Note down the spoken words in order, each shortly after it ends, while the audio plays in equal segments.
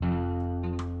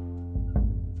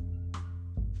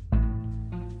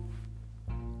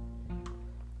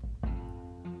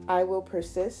I will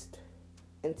persist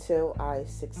until I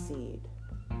succeed.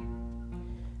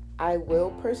 I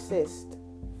will persist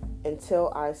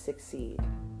until I succeed.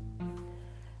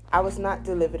 I was not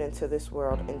delivered into this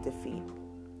world in defeat,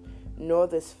 nor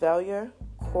this failure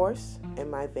course in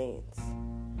my veins.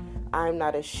 I am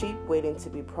not a sheep waiting to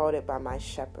be prodded by my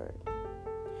shepherd.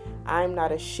 I am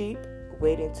not a sheep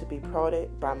waiting to be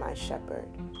prodded by my shepherd.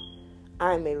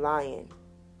 I am a lion.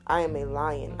 I am a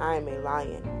lion. I am a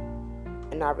lion.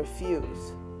 And I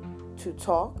refuse to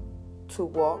talk, to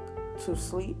walk, to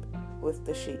sleep with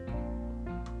the sheep.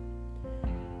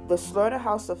 The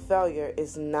slaughterhouse of failure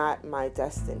is not my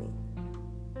destiny.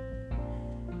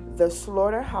 The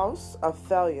slaughterhouse of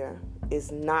failure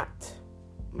is not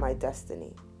my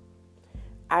destiny.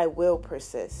 I will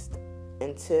persist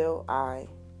until I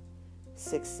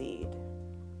succeed.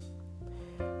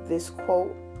 This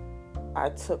quote I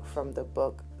took from the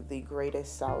book The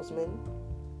Greatest Salesman.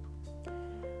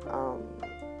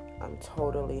 I'm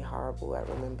totally horrible at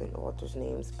remembering authors'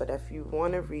 names, but if you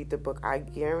want to read the book, I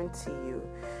guarantee you,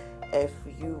 if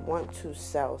you want to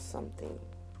sell something,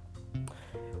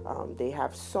 they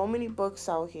have so many books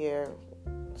out here,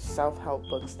 self-help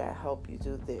books that help you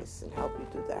do this and help you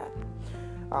do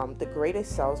that. The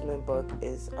Greatest Salesman book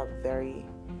is a very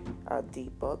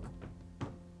deep book.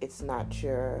 It's not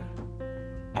your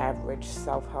average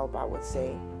self-help, I would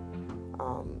say.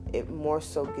 It more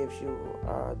so gives you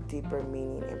a deeper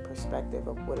meaning and perspective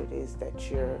of what it is that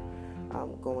you're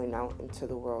going out into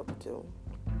the world to do.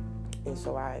 And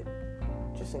so I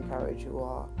just encourage you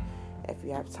all, if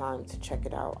you have time, to check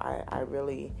it out. I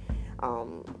really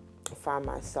find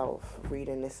myself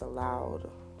reading this aloud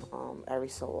every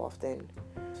so often.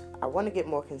 I want to get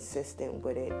more consistent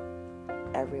with it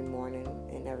every morning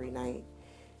and every night,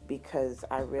 because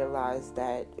I realize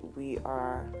that we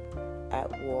are at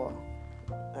war.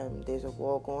 There's a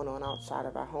war going on outside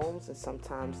of our homes, and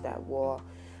sometimes that war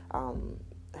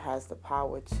has the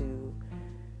power to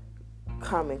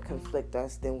come and conflict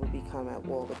us. Then we become at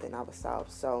war within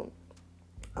ourselves. So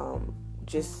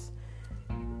just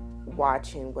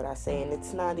watching what I say, and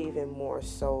it's not even more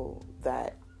so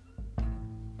that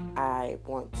I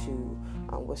want to,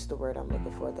 what's the word I'm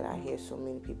looking for that I hear so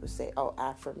many people say,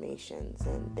 affirmations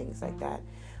and things like that.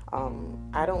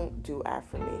 I don't do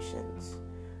affirmations.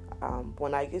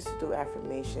 When I used to do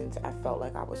affirmations, I felt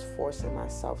like I was forcing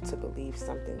myself to believe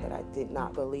something that I did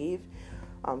not believe.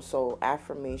 So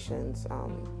affirmations are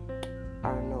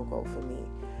a no-go for me.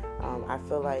 I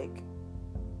feel like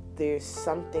there's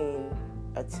something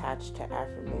attached to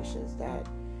affirmations that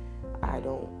I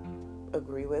don't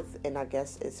agree with, and I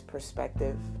guess it's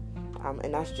perspective.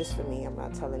 And that's just for me. I'm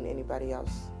not telling anybody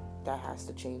else that has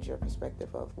to change your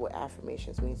perspective of what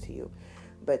affirmations mean to you.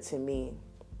 But to me,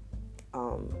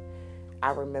 I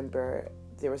remember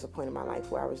there was a point in my life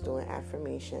where I was doing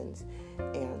affirmations,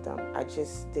 and I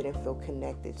just didn't feel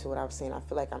connected to what I was saying. I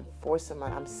feel like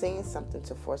I'm saying something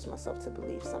to force myself to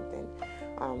believe something.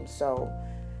 So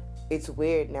it's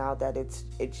weird now that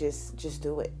just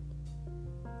do it.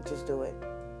 Just do it.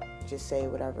 Just say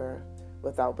whatever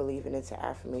without believing it's an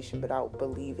affirmation, without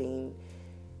believing,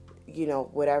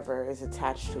 whatever is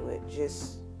attached to it.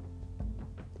 Just,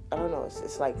 I don't know,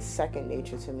 it's like second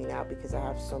nature to me now, because I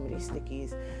have so many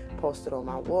stickies posted on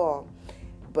my wall.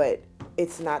 But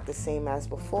it's not the same as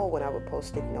before when I would post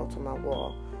sticky notes on my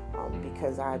wall,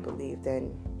 because I believed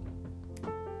in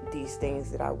these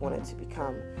things that I wanted to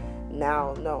become.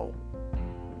 Now, no,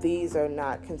 these are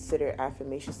not considered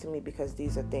affirmations to me, because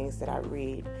these are things that I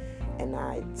read and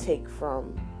I take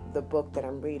from the book that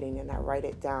I'm reading, and I write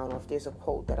it down. Or if there's a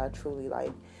quote that I truly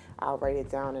like, I'll write it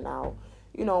down, and I'll,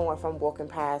 if I'm walking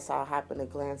past, I'll happen to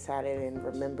glance at it and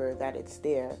remember that it's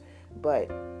there.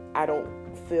 But I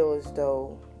don't feel as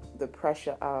though the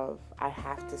pressure of I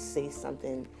have to say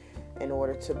something in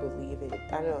order to believe it.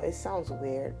 I know it sounds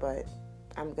weird, but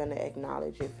I'm going to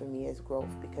acknowledge it for me as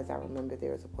growth, because I remember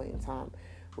there was a point in time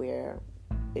where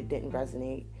it didn't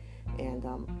resonate, and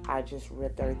I just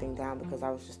ripped everything down because I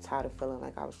was just tired of feeling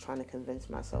like I was trying to convince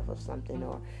myself of something.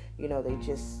 Or they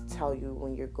just tell you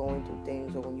when you're going through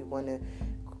things, or when you want to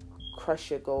crush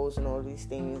your goals and all these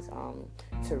things,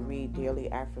 to read daily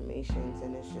affirmations,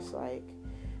 and it's just like,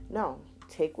 no,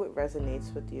 take what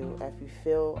resonates with you. If you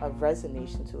feel a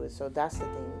resonation to it. So that's the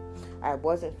thing. I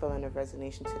wasn't feeling a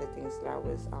resonation to the things that I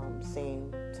was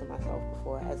saying to myself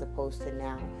before, as opposed to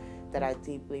now that I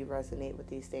deeply resonate with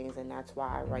these things, and that's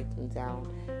why I write them down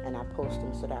and I post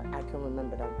them so that I can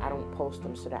remember them. I don't post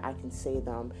them so that I can say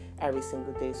them every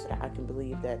single day so that I can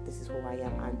believe that this is who I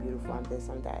am. I'm beautiful. I'm this.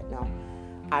 I'm that. No,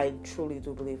 I truly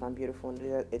do believe I'm beautiful, and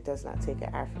it does not take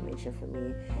an affirmation for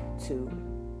me to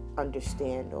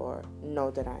understand or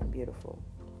know that I am beautiful.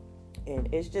 And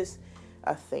it's just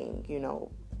a thing,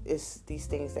 it's these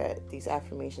things these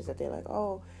affirmations that they're like,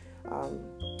 oh,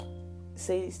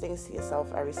 say these things to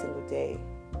yourself every single day.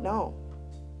 No,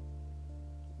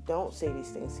 don't say these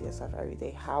things to yourself every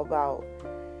day. How about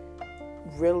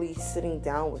really sitting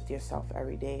down with yourself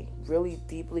every day, really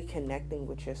deeply connecting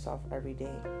with yourself every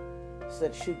day, so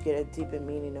that you get a deeper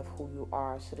meaning of who you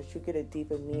are, so that you get a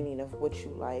deeper meaning of what you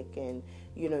like, and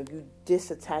you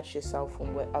disattach yourself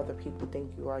from what other people think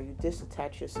you are. You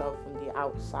disattach yourself from the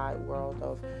outside world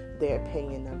of their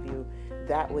opinion of you.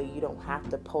 That way you don't have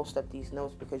to post up these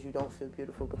notes because you don't feel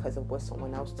beautiful because of what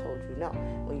someone else told you. No,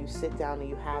 when you sit down and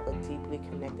you have a deeply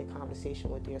connected conversation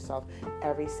with yourself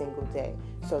every single day.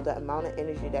 So the amount of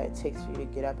energy that it takes for you to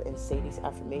get up and say these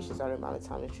affirmations are the amount of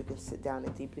time that you can sit down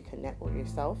and deeply connect with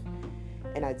yourself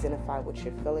and identify what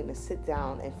you're feeling, and sit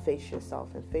down and face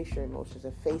yourself and face your emotions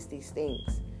and face these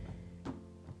things.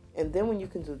 And then when you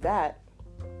can do that,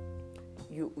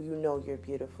 you know you're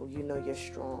beautiful, you're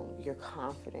strong, you're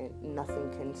confident,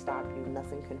 nothing can stop you,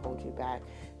 nothing can hold you back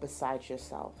besides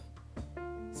yourself.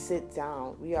 Sit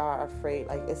down. We are afraid.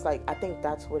 I think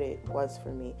that's what it was for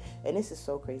me. And this is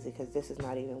so crazy because this is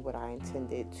not even what I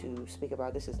intended to speak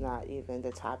about. This is not even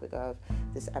the topic of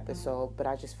this episode, but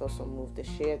I just feel so moved to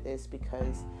share this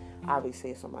because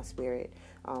obviously it's on my spirit.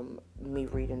 Me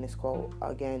reading this quote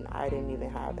again, I didn't even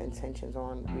have intentions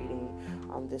on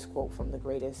reading this quote from the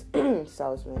greatest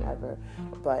salesman ever,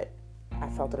 but I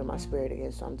felt it in my spirit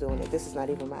again, so I'm doing it. This is not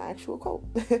even my actual quote.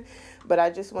 But I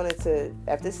just wanted to,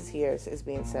 if this is here, it's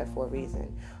being said for a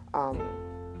reason.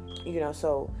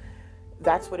 So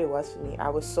that's what it was for me. I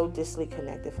was so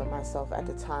disconnected from myself at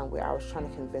the time where I was trying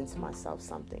to convince myself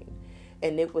something.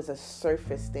 And it was a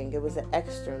surface thing. It was an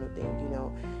external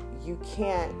thing, You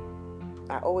can't,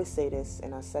 I always say this,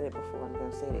 and I said it before, I'm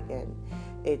going to say it again.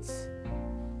 It's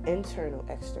internal,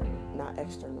 external, not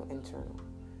external,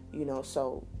 internal.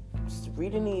 So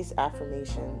reading these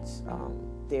affirmations,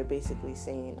 they're basically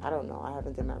saying, I don't know, I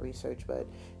haven't done my research, but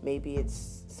maybe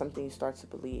it's something you start to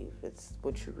believe. It's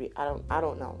what you read. I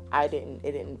don't know. It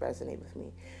didn't resonate with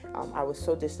me. I was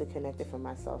so disconnected from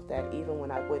myself that even when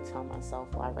I would tell myself,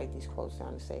 I write these quotes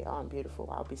down and say, oh, I'm beautiful,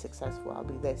 I'll be successful, I'll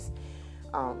be this.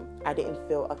 I didn't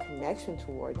feel a connection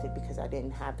towards it because I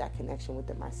didn't have that connection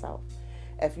within myself.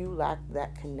 If you lack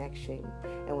that connection,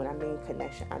 and when I mean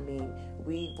connection, I mean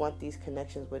we want these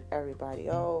connections with everybody.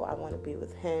 Oh, I want to be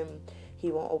with him.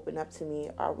 He won't open up to me.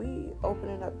 Are we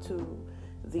opening up to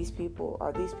these people?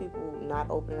 Are these people not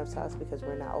opening up to us because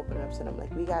we're not opening up to them?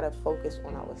 We got to focus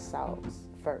on ourselves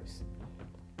first.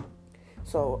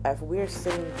 So if we're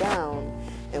sitting down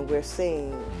and we're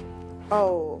saying,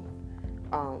 oh,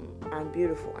 I'm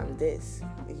beautiful, I'm this,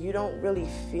 you don't really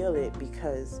feel it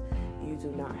because you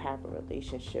do not have a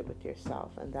relationship with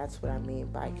yourself. And that's what I mean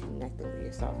by connecting with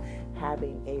yourself.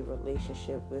 Having a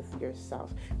relationship with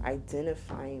yourself.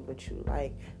 Identifying what you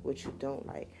like, what you don't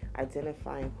like.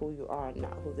 Identifying who you are,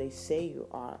 not who they say you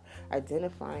are.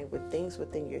 Identifying with things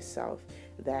within yourself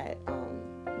that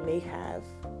may have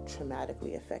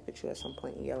traumatically affected you at some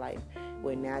point in your life,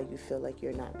 where now you feel like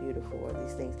you're not beautiful, or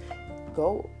these things.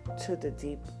 Go to the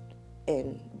deep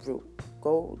end root.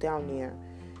 Go down there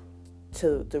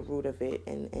to the root of it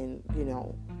and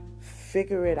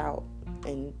figure it out,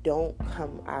 and don't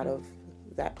come out of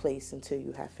that place until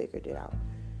you have figured it out,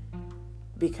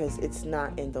 because it's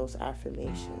not in those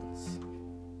affirmations.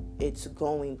 It's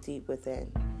going deep within.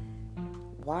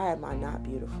 Why am I not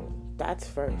beautiful? That's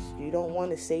first. You don't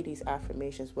want to say these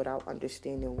affirmations without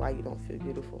understanding why you don't feel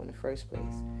beautiful in the first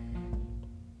place.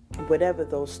 Whatever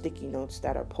those sticky notes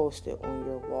that are posted on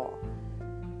your wall,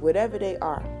 whatever they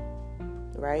are,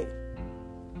 right?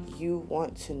 You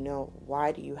want to know,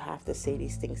 why do you have to say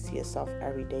these things to yourself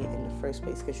every day in the first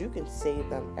place? Because you can say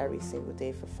them every single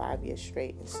day for 5 years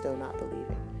straight and still not believe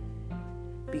it.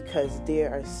 Because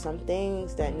there are some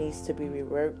things that needs to be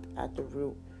reworked at the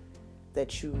root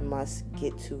that you must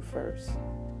get to first.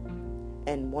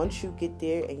 And once you get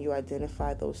there and you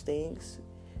identify those things,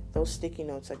 those sticky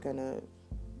notes are going to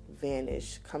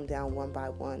vanish, come down one by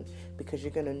one, because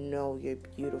you're going to know you're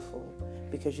beautiful,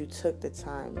 because you took the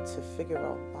time to figure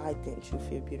out, why didn't you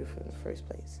feel beautiful in the first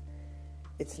place?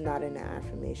 It's not in the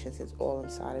affirmations, it's all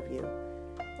inside of you.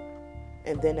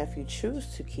 And then if you choose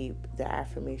to keep the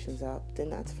affirmations up, then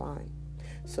that's fine.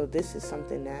 So this is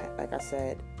something that, like I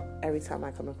said, every time I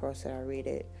come across it, I read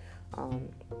it.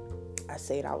 I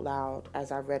say it out loud.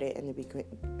 As I read it in the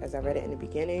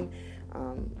beginning,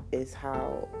 is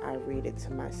how I read it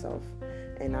to myself.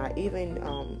 And I even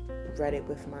read it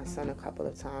with my son a couple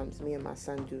of times. Me and my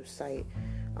son do cite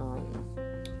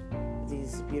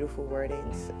these beautiful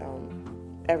wordings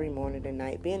every morning and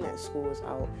night. Being that school is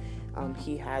out,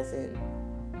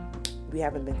 we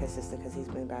haven't been consistent because he's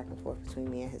been back and forth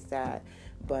between me and his dad.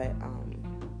 But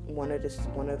one of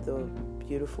the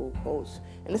beautiful quotes,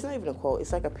 and it's not even a quote,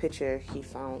 it's like a picture he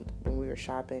found when we were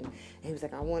shopping, and he was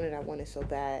like, I want it so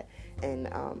bad. And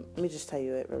let me just tell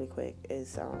you it really quick.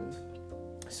 It's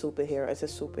superhero. It's a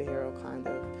superhero kind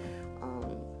of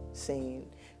saying.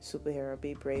 Superhero: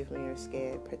 be brave when you're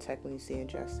scared, protect when you see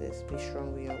injustice, be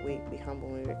strong when you're weak, be humble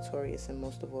when you're victorious, and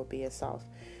most of all, be yourself.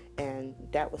 And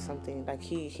that was something, like,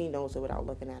 he knows it without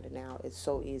looking at it now. It's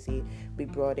so easy. We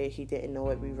brought it, he didn't know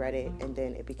it, we read it, and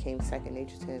then it became second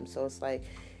nature to him. So it's like,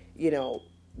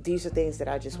 these are things that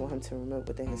I just want him to remember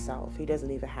within himself. He doesn't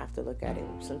even have to look at it.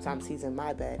 Sometimes he's in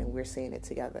my bed and we're saying it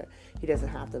together. He doesn't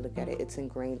have to look at it. It's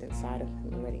ingrained inside of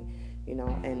him already,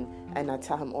 and I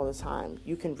tell him all the time,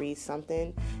 you can read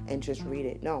something and just read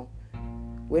it. No,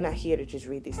 we're not here to just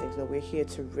read these things. No, we're here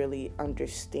to really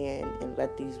understand and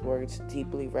let these words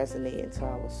deeply resonate into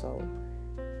our soul.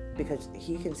 Because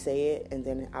he can say it, and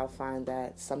then I'll find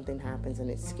that something happens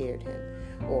and it scared him.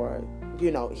 Or,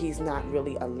 he's not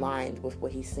really aligned with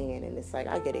what he's saying. And it's like,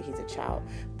 I get it, he's a child.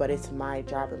 But it's my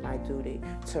job and my duty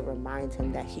to remind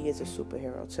him that he is a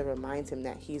superhero. To remind him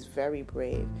that he's very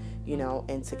brave,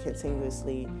 and to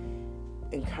continuously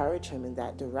encourage him in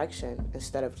that direction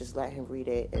instead of just let him read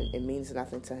it and it means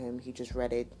nothing to him. He just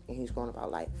read it and he's going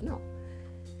about life. No.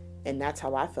 And that's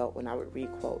how I felt when I would read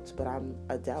quotes. But I'm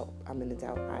an adult.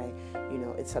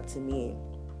 It's up to me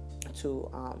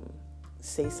to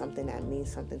say something that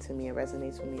means something to me and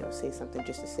resonates with me, or say something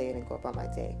just to say it and go about my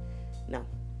day. No.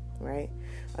 Right?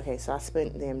 Okay, so I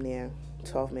spent damn near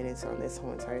 12 minutes on this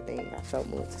whole entire thing. I felt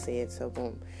moved to say it, so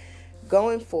boom.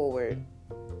 Going forward,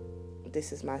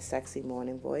 this is my sexy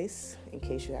morning voice, in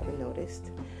case you haven't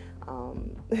noticed.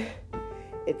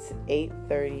 It's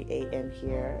 8:30 a.m.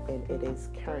 here, and it is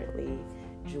currently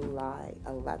July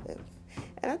 11th.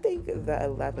 And I think the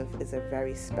 11th is a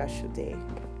very special day.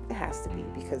 It has to be,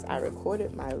 because I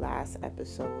recorded my last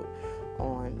episode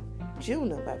on June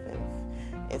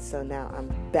 11th. And so now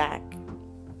I'm back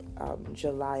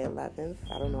July 11th.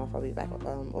 I don't know if I'll be back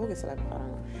August 11th. I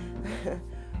don't know.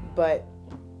 But,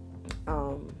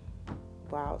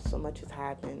 wow, so much has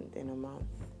happened in a month.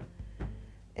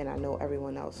 And I know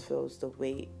everyone else feels the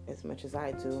weight as much as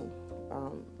I do.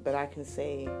 But I can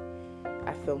say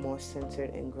I feel more centered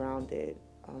and grounded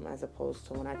as opposed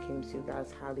to when I came to you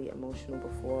guys highly emotional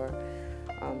before,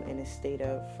 in a state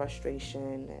of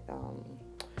frustration,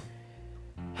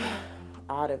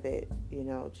 out of it,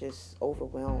 just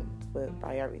overwhelmed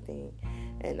by everything.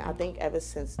 And I think ever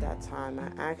since that time,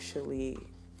 I actually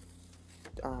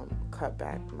cut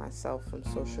back myself from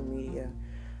social media.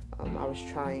 I was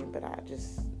trying, but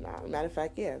matter of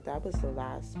fact, that was the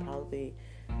last probably,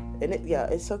 and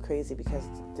it's so crazy because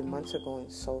the months are going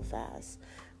so fast,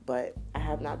 but I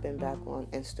have not been back on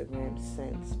Instagram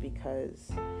since,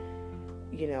 because,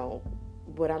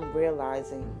 what I'm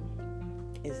realizing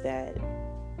is that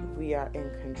we are in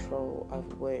control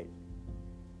of what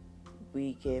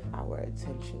we give our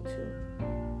attention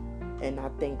to, and I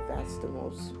think that's the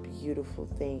most beautiful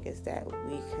thing, is that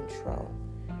we control.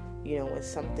 When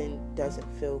something doesn't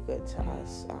feel good to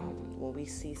us, when we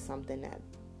see something that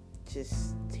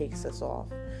just takes us off,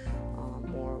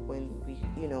 or when we,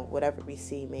 whatever we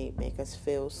see may make us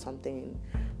feel something,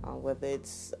 whether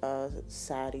it's a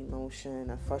sad emotion,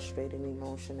 a frustrated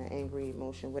emotion, an angry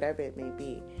emotion, whatever it may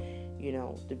be,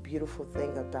 the beautiful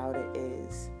thing about it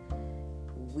is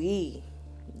we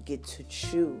get to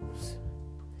choose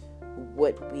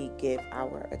what we give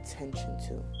our attention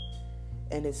to.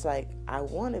 And it's like, I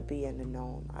want to be in the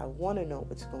know. I want to know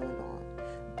what's going on.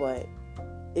 But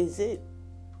is it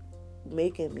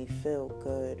making me feel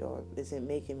good, or is it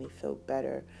making me feel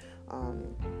better?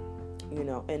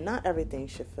 And not everything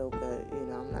should feel good.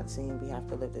 I'm not saying we have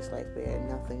to live this life where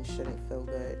nothing shouldn't feel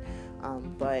good.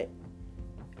 But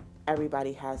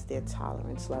everybody has their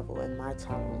tolerance level. And my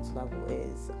tolerance level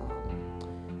is,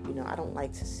 I don't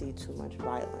like to see too much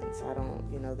violence. I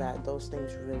don't, those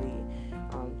things really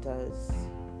does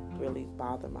really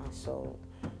bother my soul.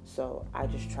 So I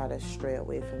just try to stray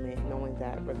away from it, knowing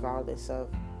that regardless of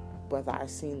whether I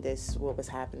seen what was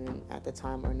happening at the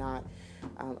time or not,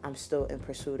 I'm still in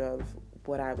pursuit of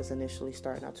what I was initially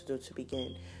starting out to do to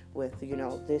begin with.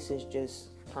 This is just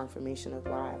confirmation of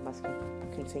why I must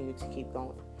continue to keep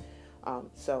going.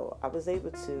 So I was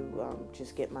able to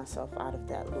just get myself out of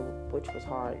that loop, which was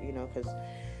hard, because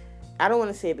I don't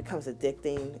want to say it becomes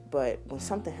addicting, but when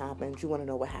something happens, you want to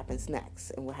know what happens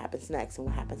next, and what happens next, and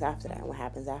what happens after that, and what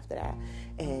happens after that.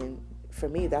 And for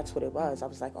me, that's what it was. I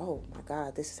was like, oh my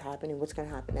God, this is happening. What's going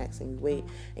to happen next? And you wait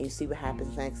and you see what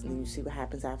happens next, and then you see what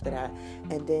happens after that.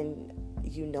 And then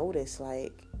you notice,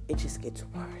 like, it just gets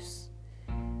worse.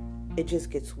 It just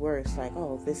gets worse. Like,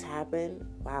 oh, this happened.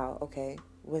 Wow. Okay.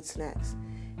 What's next?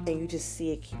 And you just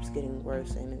see it keeps getting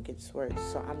worse and it gets worse.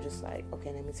 So I'm just like,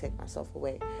 okay, let me take myself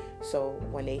away. So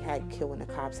when the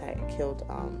cops had killed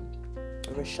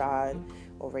Rashad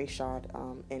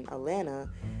in Atlanta,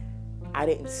 I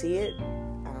didn't see it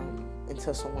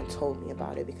until someone told me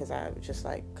about it, because I just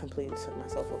like completely took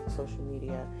myself off of social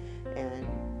media. And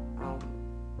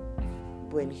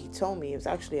when he told me, it was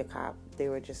actually a cop, they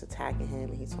were just attacking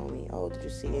him, and he told me, oh, did you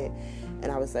see it? And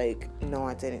I was like, no,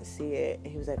 I didn't see it. And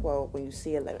he was like, well, when you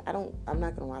see it, I'm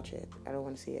not gonna watch it. I don't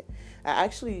want to see it. I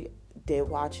actually did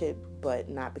watch it, but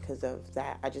not because of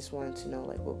that. I just wanted to know,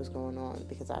 like, what was going on,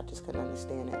 because I just couldn't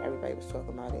understand it. Everybody was talking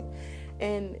about it,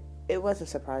 and it wasn't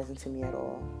surprising to me at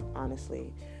all,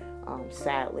 honestly.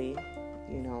 Sadly,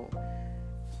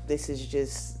 this is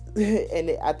just,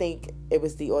 and I think it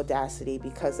was the audacity,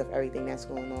 because of everything that's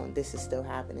going on. This is still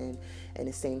happening in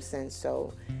the same sense.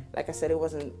 So, like I said, it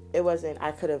wasn't.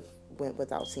 I could have went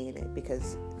without seeing it,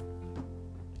 because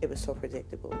it was so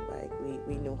predictable. Like,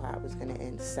 we knew how it was going to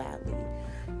end, sadly.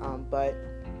 But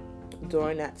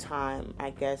during that time, I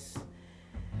guess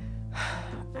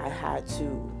I had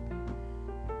to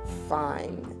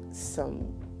find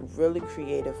some really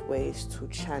creative ways to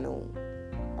channel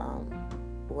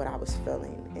what I was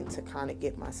feeling, and to kind of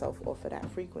get myself off of that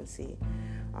frequency,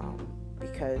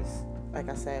 because, like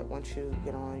I said, once you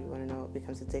get on, you want to know, it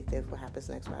becomes addictive. What happens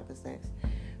next,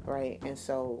 right? And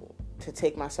so to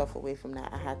take myself away from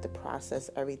that, I had to process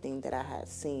everything that I had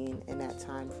seen in that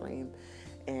time frame.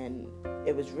 And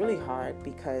it was really hard,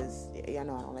 because I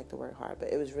know I don't like the word hard,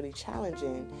 but it was really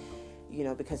challenging,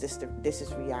 because this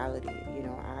is reality.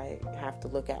 I have to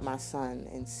look at my son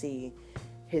and see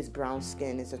his brown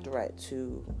skin is a threat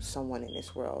to someone in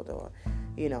this world, or,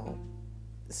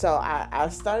 So I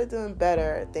started doing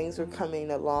better. Things were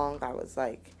coming along. I was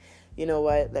like, you know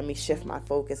what, let me shift my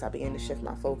focus. I began to shift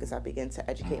my focus. I began to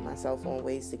educate myself on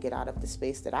ways to get out of the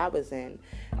space that I was in,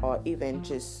 or even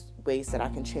just ways that I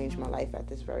can change my life at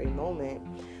this very moment,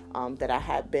 that I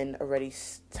had been already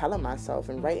telling myself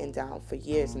and writing down for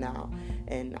years now.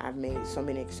 And I've made so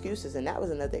many excuses, and that was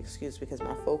another excuse, because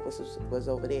my focus was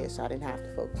over there, so I didn't have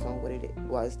to focus on what it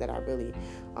was that I really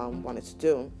wanted to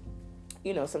do.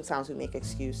 Sometimes we make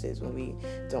excuses when we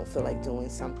don't feel like doing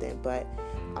something, but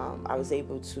I was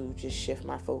able to just shift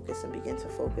my focus and begin to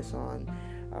focus on,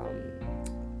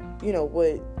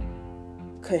 what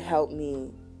could help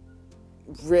me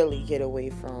really get away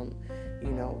from,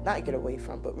 not get away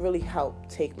from, but really help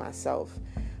take myself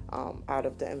out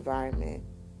of the environment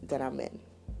that I'm in,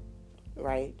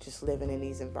 right? Just living in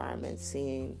these environments,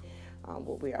 seeing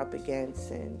what we're up against,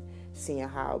 and seeing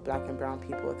how Black and brown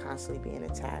people are constantly being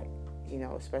attacked,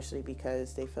 especially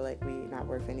because they feel like we're not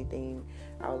worth anything,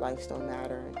 our lives don't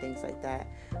matter, and things like that.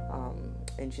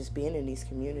 And just being in these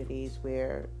communities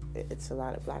where it's a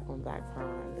lot of Black on Black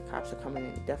crime, the cops are coming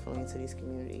in definitely into these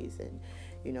communities and,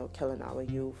 killing our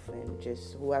youth, and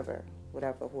just whoever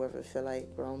feel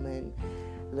like grown men,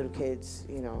 little kids,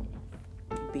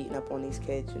 beating up on these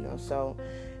kids, So,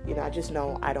 I just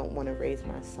know I don't want to raise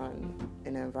my son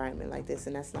in an environment like this.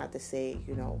 And that's not to say,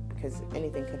 because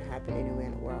anything can happen anywhere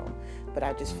in the world. But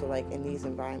I just feel like in these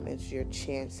environments, your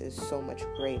chance is so much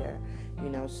greater,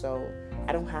 So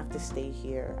I don't have to stay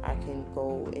here. I can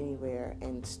go anywhere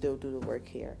and still do the work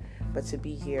here. But to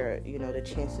be here, the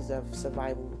chances of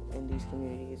survival in these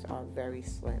communities are very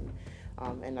slim.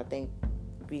 And I think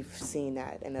we've seen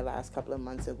that in the last couple of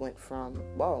months. It went from,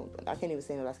 I can't even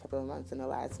say in the last couple of months. In the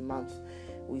last month,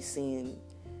 we've seen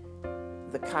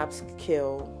the cops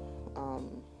kill,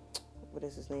 what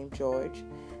is his name, George.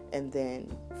 And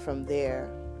then from there,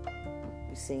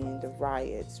 we've seen the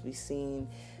riots. We've seen,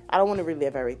 I don't want to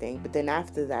relive everything, but then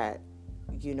after that,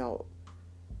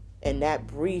 in that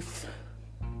brief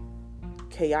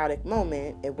chaotic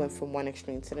moment, it went from one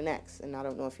extreme to the next. And I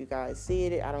don't know if you guys see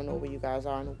it. I don't know where you guys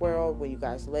are in the world, where you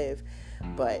guys live,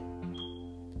 but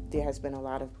there has been a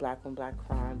lot of Black on Black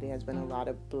crime. There has been a lot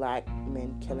of Black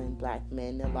men killing Black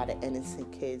men, a lot of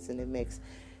innocent kids in the mix,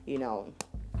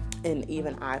 and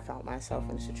even I found myself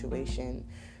in a situation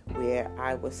where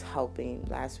I was helping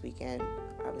last weekend.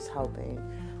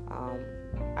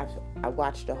 I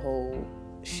watched the whole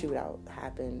shootout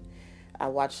happen. I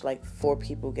watched like 4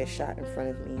 people get shot in front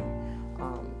of me,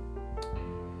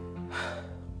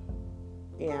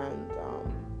 and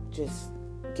just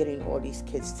getting all these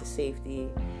kids to safety.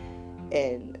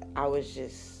 And I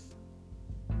was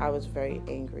very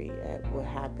angry at what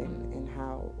happened and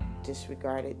how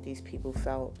disregarded these people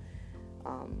felt,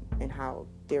 and how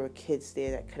there were kids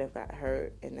there that could have got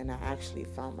hurt. And then I actually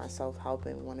found myself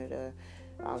helping one of the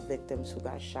victims who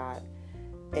got shot.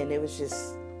 And it was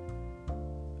just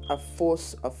a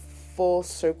full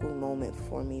circle moment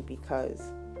for me, because,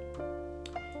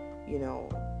 you know,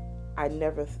 I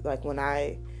never, like,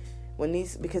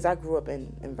 because I grew up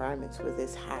in environments where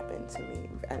this happened to me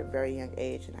at a very young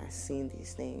age, and I seen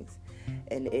these things,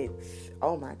 and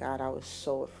oh my God, I was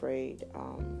so afraid.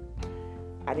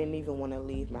 I didn't even want to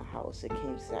leave my house. It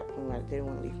came to that point where I didn't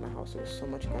want to leave my house. There was so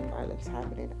much gun violence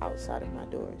happening outside of my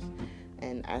doors.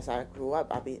 And as I grew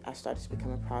up, I started to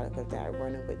become a product of that,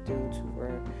 running with dudes who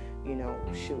were, you know,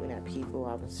 shooting at people.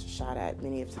 I was shot at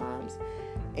many of times.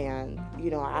 And,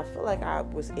 you know, I feel like I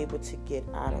was able to get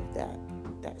out of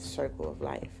that circle of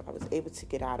life. I was able to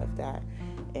get out of that.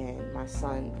 And my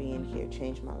son being here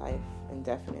changed my life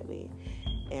indefinitely.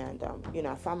 And, you know,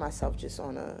 I found myself just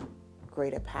on a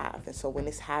greater path. And so when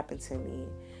this happened to me,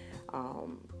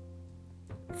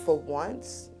 for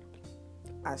once,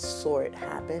 I saw it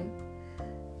happen.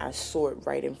 I saw it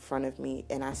right in front of me,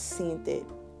 and I seen it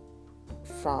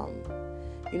from,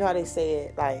 you know how they say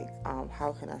it, like,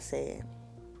 how can I say it?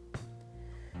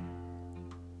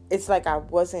 It's like I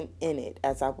wasn't in it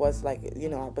as I was, like, you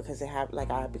know, because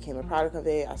I became a product of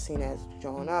it. I seen it as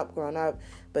growing up,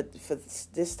 but for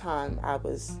this time, I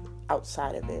was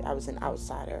outside of it. I was an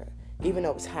outsider. Even though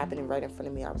it was happening right in front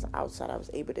of me, I was outside. I was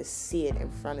able to see it in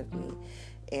front of me.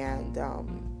 And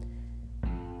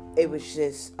it was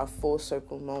just a full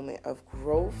circle moment of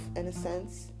growth, in a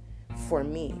sense, for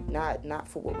me. Not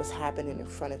for what was happening in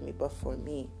front of me, but for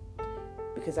me.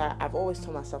 Because I've always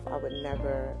told myself I would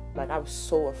never, like, I was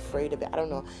so afraid of it. I don't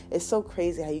know. It's so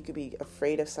crazy how you could be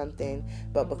afraid of something,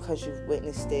 but because you've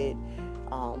witnessed it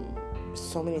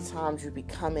so many times, you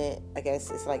become it. I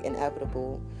guess it's like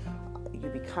inevitable. You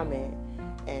become it.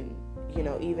 And, you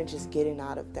know, even just getting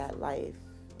out of that life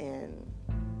and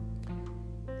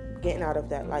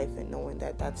knowing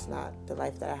that that's not the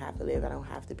life that I have to live. I don't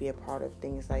have to be a part of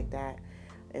things like that.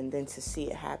 And then to see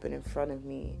it happen in front of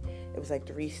me, it was like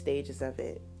 3 stages of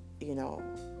it. You know,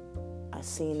 I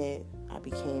seen it, I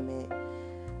became it,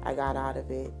 I got out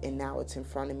of it, and now it's in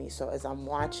front of me. So as I'm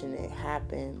watching it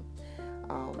happen,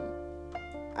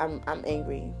 I'm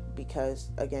angry because,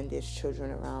 again, there's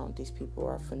children around. These people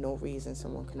are for no reason.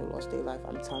 Someone could have lost their life.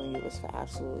 I'm telling you, it was for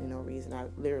absolutely no reason. I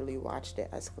literally watched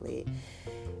it escalate.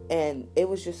 And it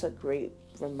was just a great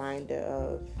reminder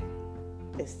of,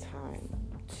 it's time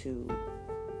to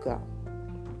go.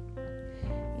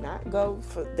 Not go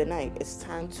for the night. It's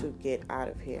time to get out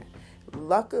of here.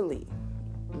 Luckily,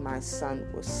 my son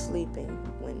was sleeping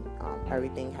when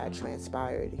everything had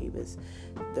transpired.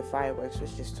 The fireworks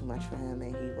was just too much for him,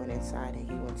 and he went inside and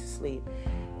he went to sleep.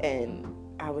 And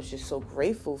I was just so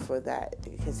grateful for that,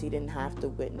 because he didn't have to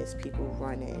witness people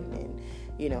running and,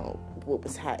 you know, what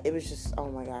was it was just, oh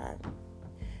my God.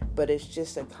 But it's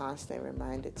just a constant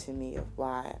reminder to me of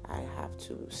why I have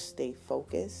to stay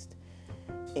focused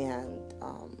and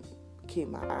keep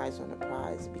my eyes on the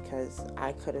prize, because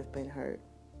I could have been hurt.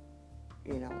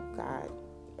 You know, God,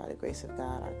 by the grace of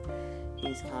God,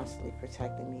 He's constantly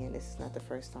protecting me, and this is not the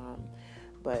first time.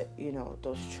 But, you know,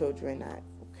 those children that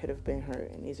could have been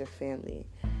hurt, and these are family,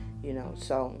 you know.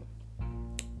 So,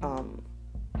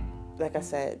 like I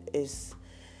said,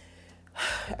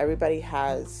 everybody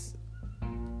has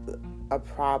a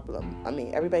problem. I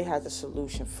mean, everybody has a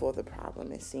solution for the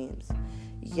problem, it seems.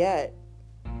 Yet,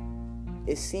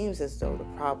 it seems as though the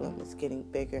problem is getting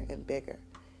bigger and bigger.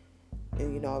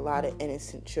 And, you know, a lot of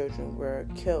innocent children were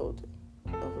killed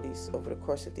over the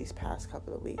course of these past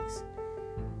couple of weeks.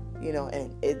 You know,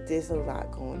 and there's a lot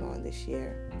going on this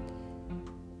year.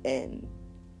 And,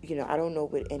 you know, I don't know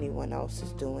what anyone else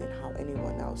is doing, how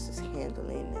anyone else is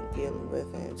handling and dealing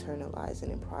with and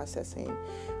internalizing and processing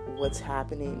what's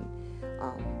happening.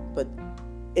 But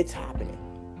it's happening.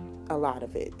 A lot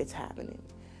of it's happening,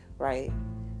 right?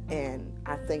 And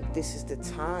I think this is the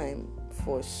time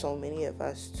for so many of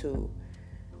us to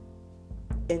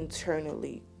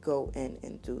internally go in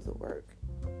and do the work,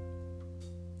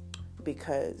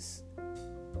 because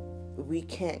we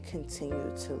can't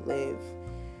continue to live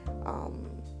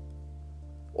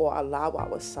or allow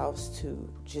ourselves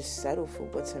to just settle for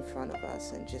what's in front of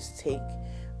us and just take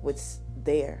what's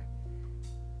there.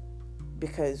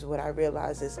 Because what I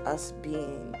realize is, us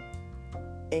being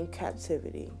in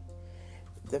captivity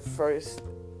the first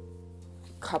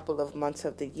couple of months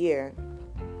of the year,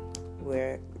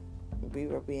 where we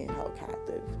were being held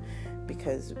captive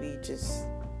because we just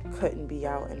couldn't be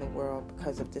out in the world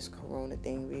because of this corona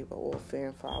thing. We were all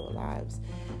fearing for our lives,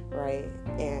 right?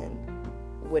 And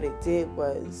what it did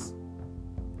was,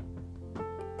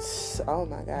 oh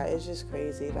my God, it's just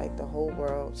crazy. Like, the whole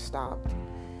world stopped,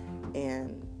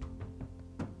 and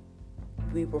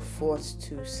we were forced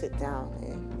to sit down.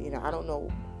 And, I don't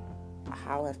know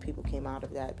how have people came out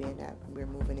of that, being that we're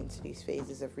moving into these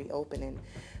phases of reopening,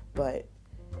 but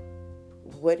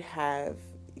what have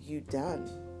you done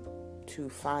to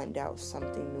find out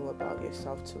something new about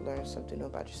yourself, to learn something new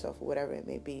about yourself, or whatever it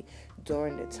may be,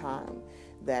 during the time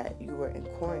that you were in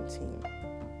quarantine?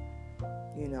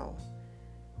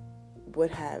 What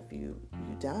have you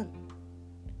done?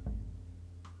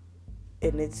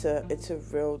 And it's a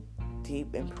real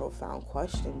deep and profound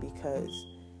question, because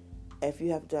if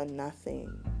you have done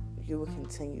nothing, you will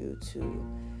continue to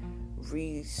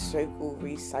recycle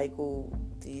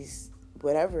these,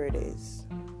 whatever it is,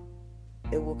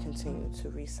 it will continue to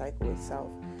recycle itself,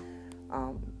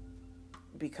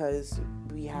 because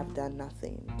we have done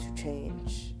nothing to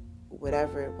change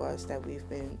whatever it was that we've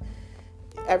been.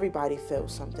 Everybody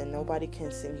feels something. Nobody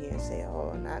can sit here and say,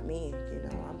 oh, not me,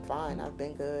 I'm fine, I've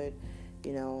been good,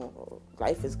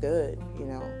 life is good.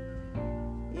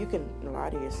 You can lie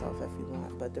to yourself if you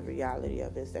want, but the reality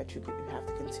of it is that you have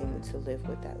to continue to live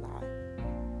with that lie.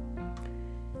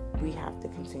 We have to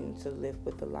continue to live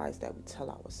with the lies that we tell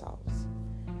ourselves,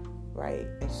 right?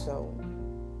 And so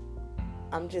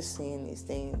I'm just saying these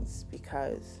things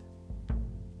because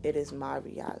it is my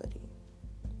reality.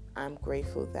 I'm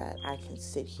grateful that I can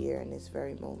sit here in this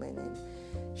very moment and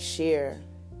share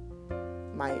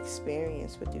my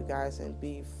experience with you guys and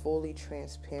be fully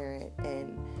transparent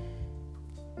and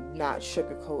not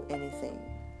sugarcoat anything.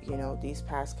 These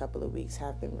past couple of weeks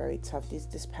have been very tough.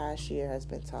 This past year has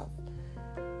been tough,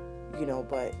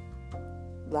 but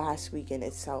last week in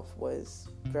itself was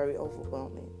very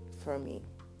overwhelming for me.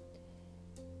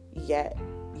 Yet,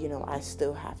 I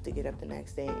still have to get up the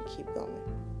next day and keep going,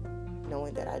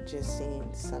 knowing that I just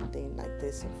seen something like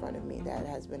this in front of me that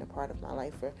has been a part of my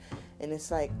life and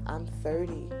it's like, I'm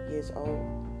 30 years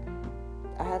old.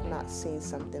 I have not seen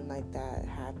something like that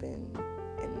happen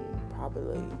in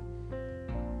probably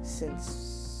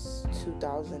since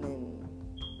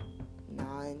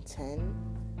 2009, 10.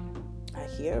 I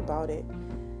hear about it,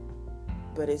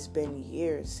 but it's been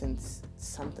years since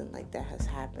something like that has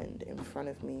happened in front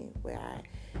of me, where I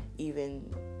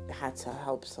even had to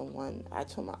help someone.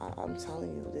 I'm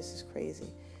telling you, this is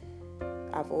crazy.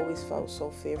 I've always felt so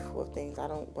fearful of things.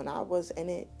 When I was in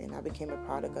it and I became a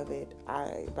product of it,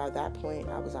 by that point,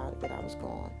 I was out of it. I was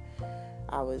gone.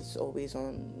 I was always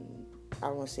on, I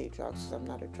don't want to say drugs, because I'm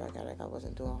not a drug addict. I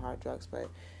wasn't doing hard drugs, but,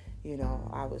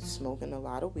 I was smoking a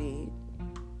lot of weed,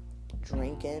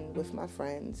 drinking with my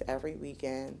friends every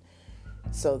weekend.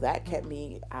 So that kept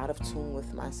me out of tune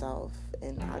with myself,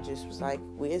 and I just was like,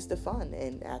 where's the fun?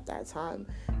 And at that time,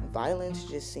 violence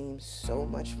just seemed so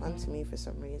much fun to me for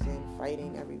some reason.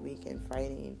 Fighting every weekend,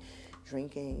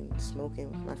 drinking, smoking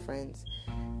with my friends,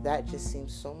 that just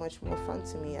seemed so much more fun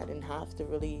to me. I didn't have to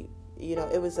really,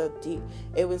 it was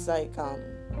like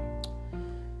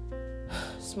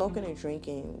smoking and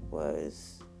drinking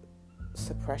was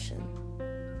suppression.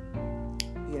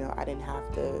 I didn't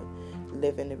have to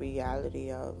live in the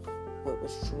reality of what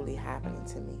was truly happening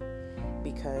to me,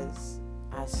 because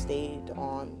I stayed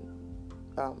on,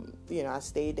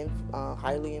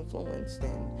 highly influenced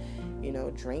and,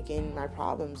 drinking my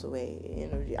problems away.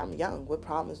 I'm young. What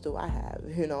problems do I have,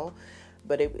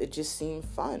 But it just seemed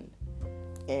fun.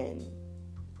 And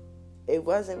it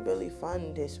wasn't really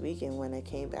fun this weekend when it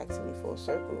came back to me full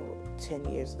circle 10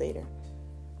 years later.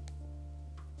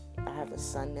 I have a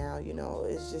son now,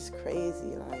 it's just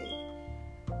crazy, like,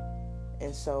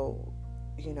 and so,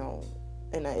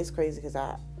 and it's crazy because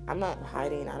I'm not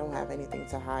hiding, I don't have anything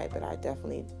to hide, but I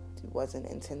definitely wasn't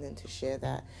intending to share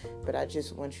that. But I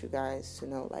just want you guys to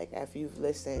know, like, if you've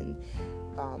listened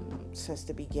since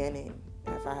the beginning,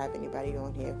 if I have anybody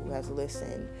on here who has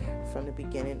listened from the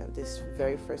beginning of this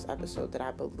very first episode that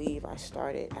I believe I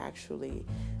started actually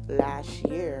last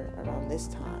year around this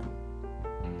time.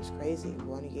 It's crazy.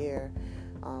 1 year.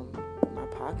 My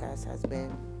podcast has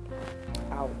been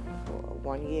out for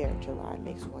 1 year. July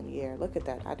makes 1 year. Look at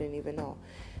that. I didn't even know.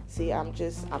 See, I'm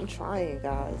trying,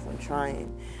 guys. I'm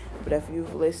trying. But if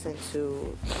you've listened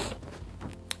to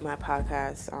my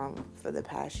podcast for the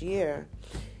past year,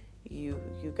 you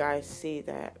guys see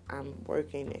that I'm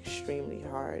working extremely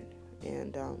hard,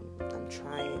 and I'm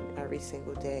trying every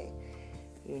single day,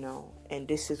 and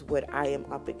this is what I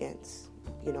am up against.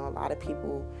 A lot of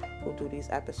people who do these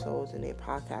episodes and their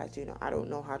podcasts, I don't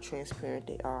know how transparent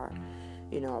they are,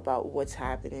 about what's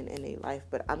happening in their life,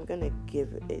 but I'm going to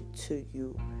give it to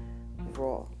you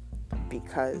raw,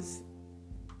 because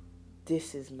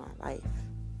this is my life.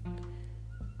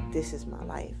 this is my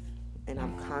life, and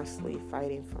I'm constantly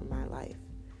fighting for my life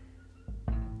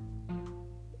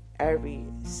every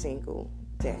single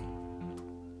day.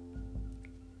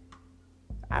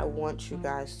 I want you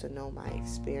guys to know my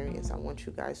experience. I want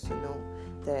you guys to know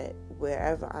that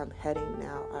wherever I'm heading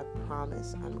now, I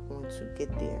promise I'm going to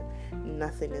get there.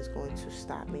 Nothing is going to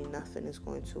stop me. Nothing is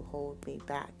going to hold me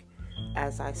back.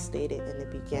 As I stated in the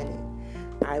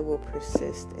beginning, I will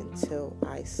persist until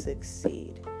I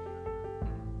succeed.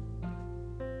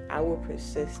 I will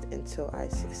persist until I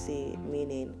succeed,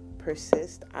 meaning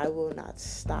persist. I will not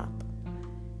stop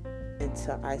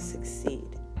until I succeed.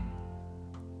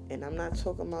 And I'm not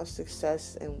talking about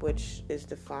success in which is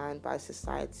defined by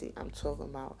society. I'm talking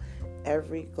about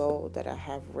every goal that I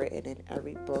have written in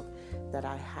every book that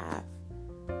I have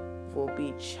will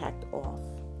be checked off.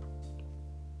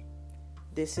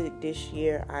 This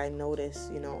year I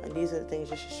noticed, and these are the things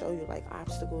just to show you, like,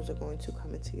 obstacles are going to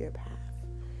come into your path.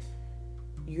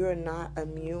 You're not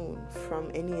immune from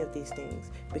any of these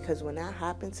things, because when that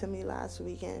happened to me last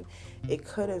weekend, it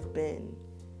could have been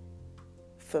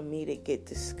for me to get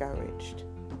discouraged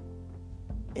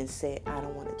and say, I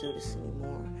don't want to do this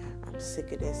anymore. I'm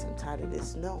sick of this. I'm tired of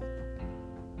this. No.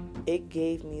 It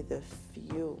gave me the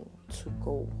fuel to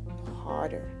go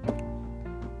harder,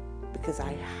 because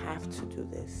I have to do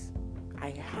this.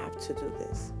 I have to do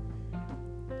this.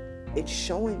 It's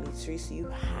showing me, Teresa, you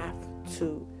have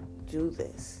to do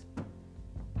this.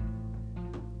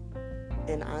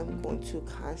 And I'm going to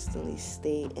constantly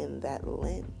stay in that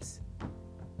lens.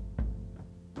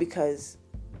 Because,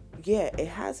 yeah, it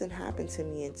hasn't happened to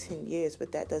me in 10 years,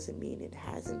 but that doesn't mean it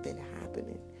hasn't been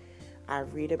happening. I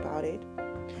read about it.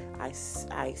 I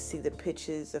see the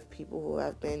pictures of people who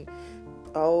have been,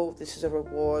 this is a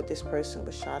reward. This person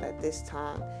was shot at this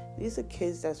time. These are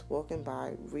kids that's walking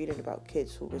by reading about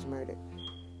kids who was murdered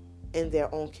in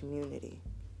their own community.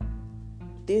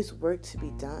 There's work to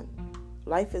be done.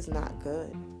 Life is not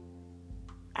good.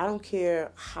 I don't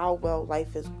care how well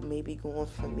life is maybe going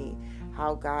for me,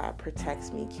 how God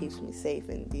protects me, keeps me safe,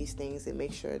 and these things, and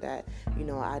make sure that,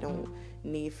 I don't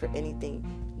need for anything.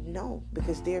 No,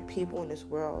 because there are people in this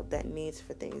world that needs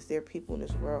for things. There are people in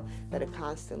this world that are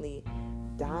constantly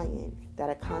dying, that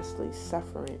are constantly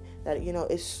suffering, that,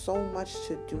 it's so much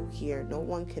to do here. No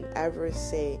one can ever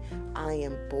say, I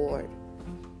am bored.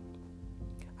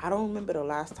 I don't remember the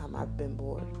last time I've been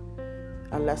bored,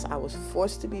 unless I was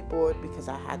forced to be bored because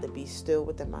I had to be still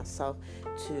within myself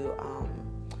to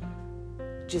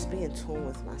just be in tune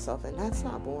with myself, and that's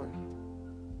not boring.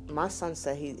 My son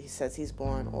said he says he's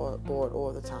bored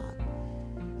all the time.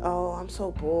 Oh, I'm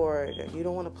so bored. You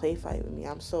don't want to play fight with me.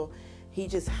 He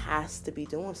just has to be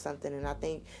doing something, and I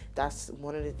think that's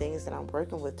one of the things that I'm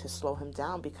working with to slow him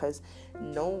down, because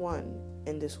no one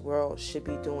in this world should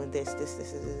be doing this.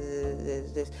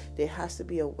 There has to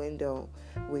be a window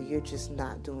where you're just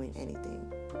not doing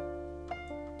anything.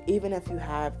 Even if you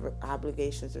have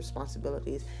obligations,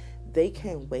 responsibilities, they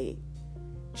can wait.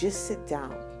 Just sit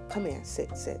down. Come here, sit.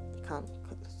 Come,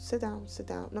 sit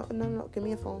down. No, give me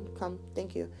your phone. Come,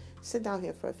 thank you. Sit down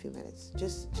here for a few minutes.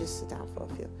 Just sit down for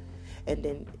a few. And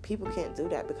then people can't do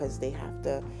that because they have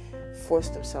to force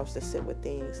themselves to sit with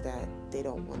things that they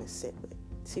don't want to sit with.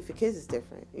 See, for kids it's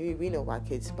different. We know why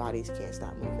kids' bodies can't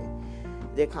stop moving.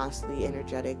 They're constantly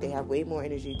energetic. They have way more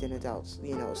energy than adults,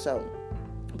 So,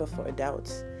 but for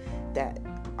adults that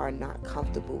are not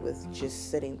comfortable with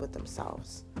just sitting with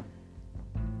themselves,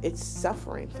 it's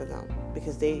suffering for them,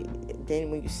 because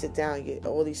then when you sit down,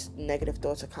 all these negative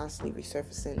thoughts are constantly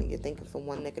resurfacing, and you're thinking from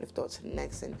one negative thought to the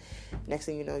next, and next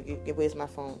thing you know, where's my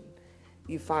phone?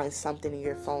 You find something in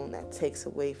your phone that takes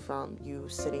away from you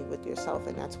sitting with yourself.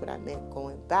 And that's what I meant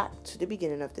going back to the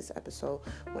beginning of this episode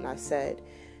when I said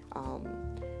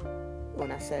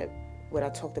what I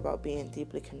talked about, being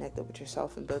deeply connected with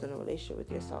yourself and building a relationship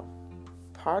with yourself.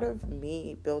 Part of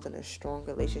me building a strong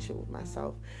relationship with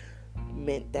myself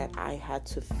meant that I had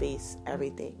to face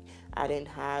everything. I didn't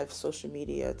have social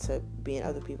media to be in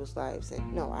other people's lives,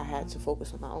 and no, I had to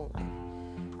focus on my own life.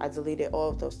 I deleted all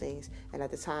of those things, and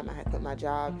at the time I had quit my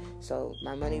job, so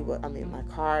my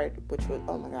card, which was,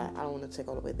 oh my God, I don't want to take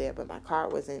all the way there, but my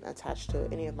card wasn't attached to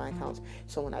any of my accounts.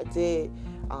 So when I did,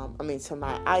 to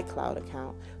my iCloud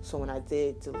account, so when I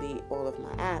did delete all of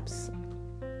my apps,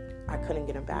 I couldn't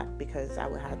get them back because I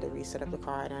would have to reset up the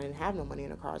card. I didn't have no money in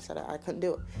the card, so I couldn't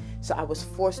do it. So I was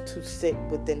forced to sit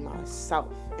within myself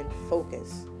and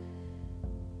focus.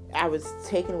 I was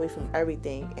taken away from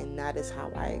everything, and that is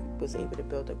how I was able to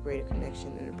build a greater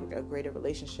connection and a greater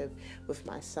relationship with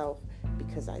myself,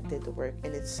 because I did the work.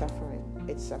 And it's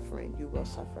suffering. You will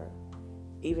suffer.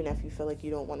 Even if you feel like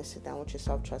you don't want to sit down with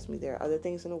yourself, trust me, there are other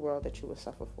things in the world that you will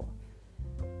suffer for.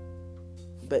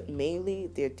 But mainly,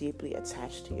 they're deeply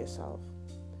attached to yourself.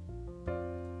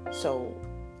 So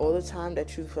all the time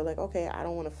that you feel like, okay, I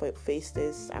don't want to face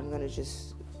this, I'm going to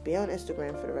just be on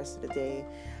Instagram for the rest of the day.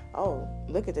 Oh,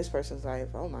 look at this person's life.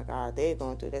 Oh my God, they're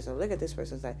going through this. And look at this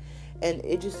person's life. And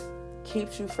it just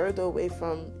keeps you further away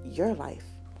from your life,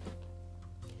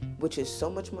 which is so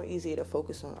much more easier to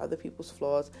focus on other people's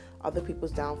flaws, other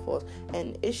people's downfalls.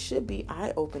 And it should be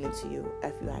eye-opening to you,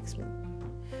 if you ask me.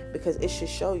 Because it should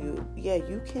show you, yeah,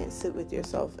 you can't sit with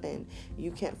yourself and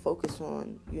you can't focus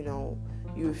on,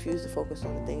 you refuse to focus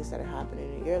on the things that are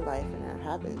happening in your life and are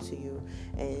happening to you,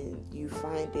 and you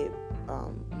find it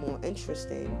more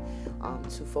interesting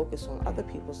to focus on other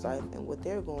people's life and what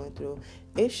they're going through.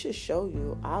 It should show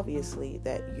you, obviously,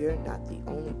 that you're not the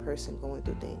only person going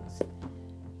through things.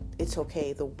 It's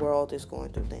okay. The world is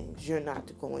going through things. You're not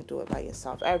going through it by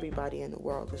yourself. Everybody in the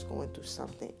world is going through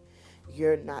something.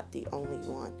 You're not the only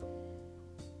one.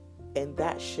 And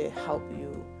that should help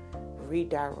you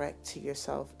redirect to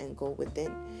yourself and go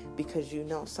within. Because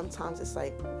sometimes it's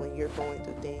like when you're going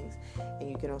through things and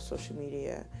you get on social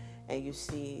media and you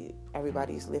see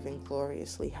everybody's living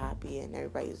gloriously happy and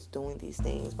everybody's doing these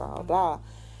things, blah, blah, blah.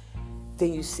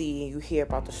 Then you hear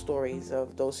about the stories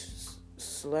of those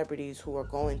celebrities who are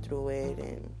going through it,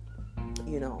 and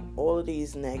all of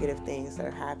these negative things that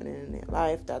are happening in their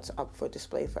life that's up for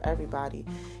display for everybody.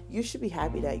 You should be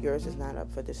happy that yours is not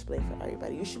up for display for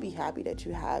everybody. You should be happy that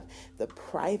you have the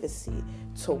privacy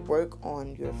to work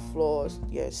on your flaws,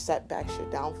 your setbacks, your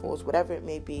downfalls, whatever it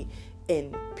may be,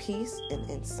 in peace and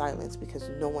in silence, because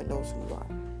no one knows who you are.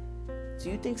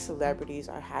 Do you think celebrities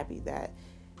are happy that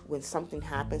when something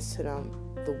happens to them,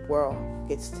 the world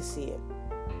gets to see it?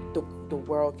 The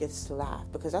world gets to laugh,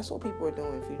 because that's all people are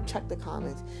doing. If you check the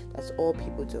comments, that's all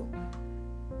people do,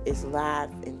 is laugh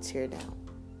and tear down.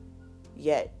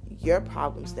 Yet your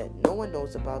problems that no one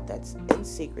knows about, that's in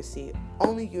secrecy,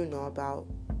 only you know about,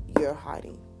 you're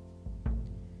hiding.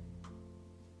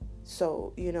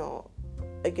 So,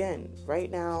 again,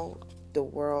 right now the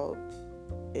world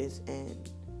is in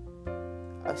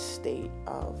a state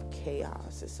of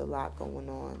chaos. It's a lot going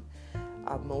on.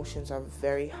 Emotions are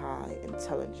very high,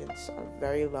 intelligence are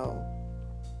very low,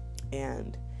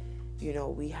 and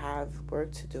we have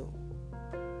work to do.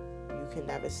 You can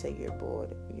never say you're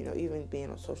bored. Even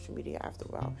being on social media after a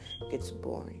while gets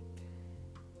boring,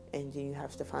 and then you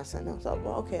have to find something else.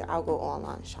 Well, okay, I'll go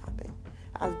online shopping.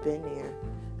 I've been there.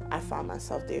 I find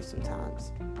myself there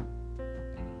sometimes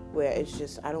where it's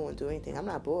just, I don't want to do anything. I'm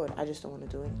not bored. I just don't want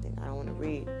to do anything. I don't want to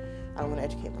read. I don't want to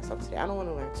educate myself today. I don't want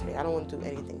to learn today. I don't want to do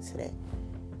anything today.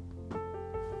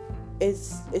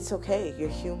 It's okay. You're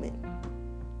human.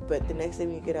 But the next day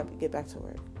when you get up, get back to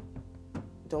work.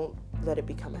 Don't let it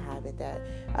become a habit that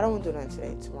I don't want to do nothing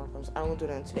today. Tomorrow comes. I don't want to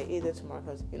do nothing today either. Tomorrow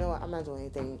comes. You know what? I'm not doing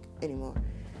anything anymore.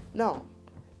 No.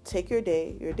 Take your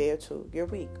day or two, your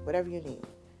week, whatever you need.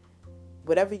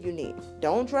 Whatever you need.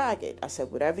 Don't drag it. I said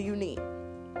whatever you need.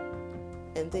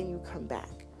 And then you come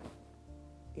back.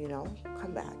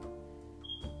 Come back.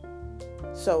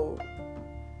 So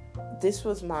this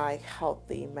was my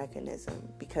healthy mechanism,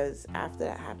 because after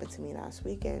that happened to me last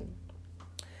weekend,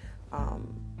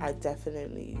 I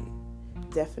definitely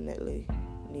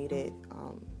needed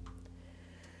an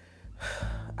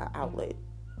outlet.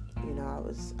 I'm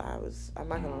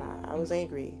not gonna lie, I was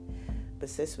angry, but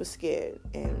sis was scared.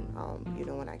 And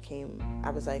when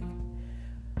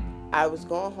I was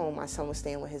going home, my son was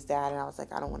staying with his dad, and I was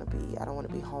like, I don't want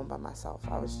to be home by myself.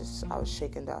 I was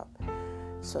shaken up.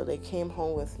 So they came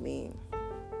home with me,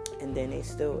 and then they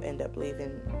still end up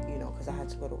leaving, because I had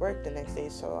to go to work the next day.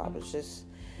 So I was just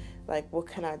like, what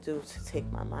can I do to take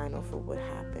my mind off of what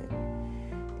happened?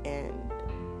 And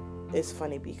it's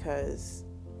funny because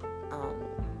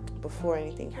before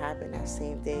anything happened, that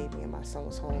same day, me and my son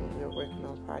was home, and we were working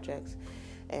on projects.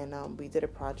 And we did a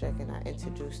project, and I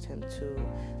introduced him to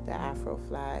the Afro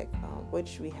flag,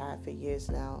 which we had for years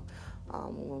now,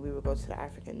 when we would go to the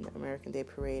African American Day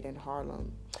Parade in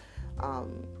Harlem.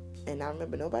 And I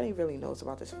remember nobody really knows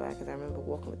about this flag, because I remember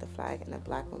walking with the flag, and a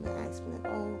black woman asked me,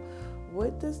 like, oh,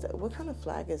 what kind of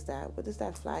flag is that? What does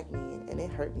that flag mean? And it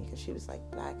hurt me, because she was like,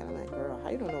 black. And I'm like, girl, how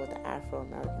you don't know what the Afro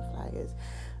American flag is?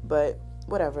 But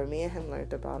whatever, me and him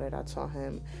learned about it. I taught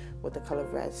him what the color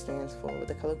red stands for, what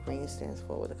the color green stands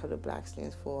for, what the color black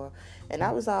stands for. And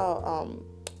that was our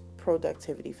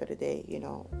productivity for the day,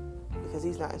 because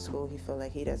he's not in school. He felt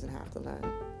like he doesn't have to learn.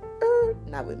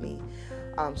 Not with me.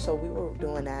 So we were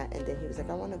doing that, and then he was like,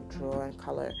 I want to draw and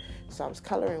color. So I was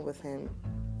coloring with him.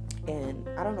 And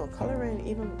I don't know, coloring,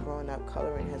 even growing up,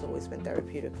 coloring has always been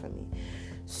therapeutic for me.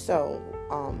 So,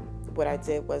 what I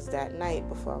did was that night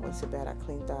before I went to bed, I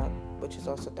cleaned up, which is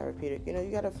also therapeutic.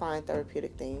 You got to find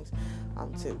therapeutic things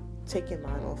to take your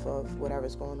mind off of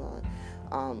whatever's going on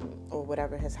or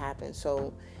whatever has happened.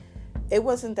 So it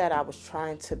wasn't that I was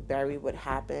trying to bury what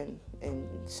happened and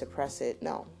suppress it.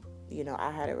 No.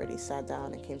 I had already sat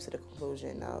down and came to the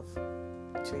conclusion of,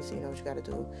 Teresa, you know what you got to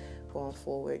do going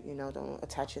forward. Don't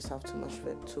attach yourself too much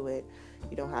to it.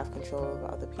 You don't have control over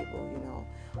other people,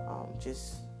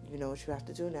 just what you have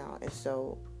to do now. And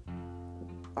so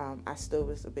I still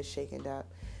was a bit shaken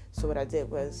up. So what I did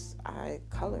was I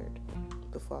colored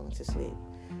before I went to sleep.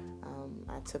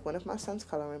 I took one of my son's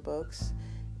coloring books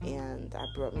and I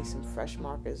brought me some fresh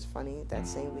markers. Funny, that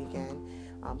same weekend,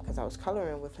 because I was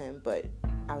coloring with him, but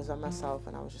I was on myself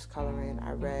and I was just coloring.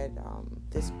 I read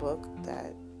this book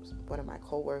that one of my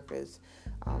coworkers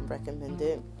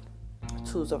recommended,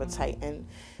 Tools of a Titan,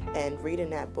 and reading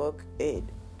that book, it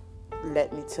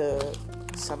led me to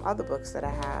some other books that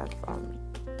I have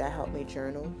that help me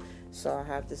journal. So I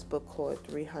have this book called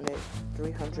 300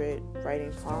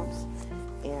 Writing Prompts,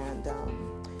 and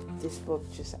this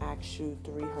book just asks you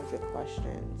 300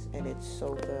 questions, and it's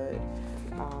so good.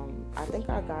 I think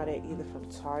I got it either from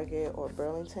Target or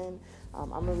Burlington. I'm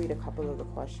going to read a couple of the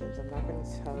questions. I'm not going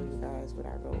to tell you guys what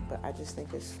I wrote, but I just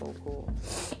think it's so cool.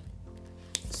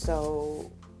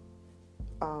 So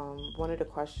one of the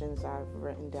questions I've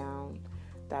written down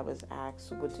that was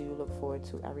asked, what do you look forward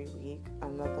to every week?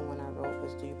 Another one I wrote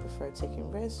was, do you prefer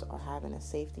taking risks or having a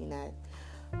safety net?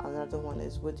 Another one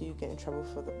is, what did you get in trouble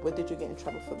for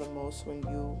the most when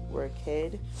you were a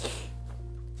kid?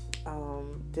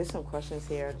 There's some questions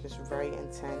here just very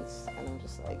intense, and I'm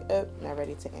just like, not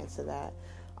ready to answer that.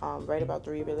 Write about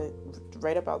three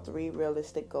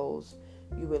realistic goals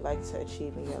you would like to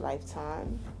achieve in your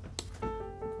lifetime,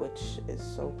 which is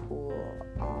so cool.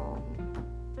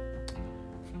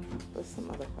 What's some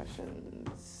other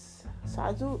questions?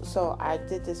 So I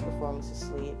did this before I went to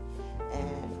sleep,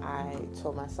 and I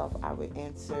told myself I would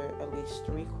answer at least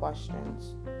 2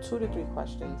 to 3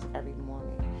 questions every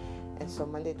morning. And so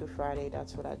Monday through Friday,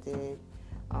 that's what I did.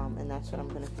 And that's what I'm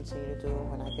going to continue to do.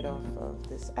 When I get off of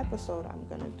this episode, I'm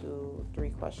going to do 3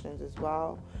 questions as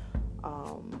well.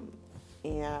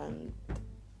 And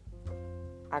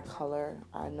I color.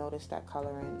 I notice that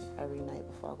coloring every night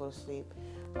before I go to sleep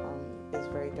is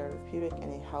very therapeutic,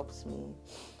 and it helps me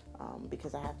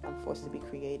because I'm forced to be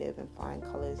creative and find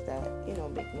colors that,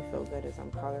 make me feel good as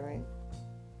I'm coloring.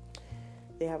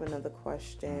 They have another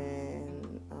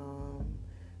question.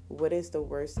 What is the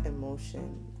worst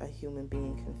emotion a human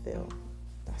being can feel?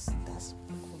 That's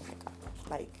oh my God,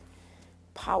 like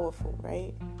powerful,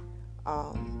 right?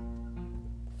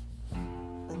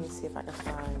 Let me see if I can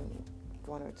find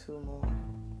 1 or 2 more.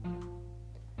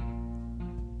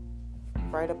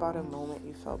 Write about a moment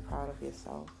you felt proud of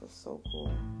yourself. It's so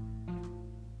cool.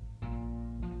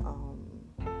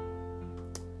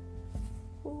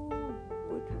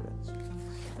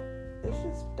 It's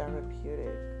just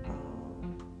therapeutic.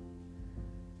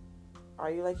 Are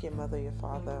you like your mother, your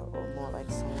father, or more like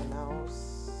someone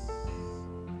else?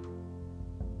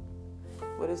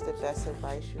 What is the best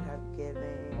advice you have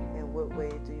given? In what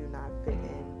way do you not fit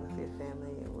in with your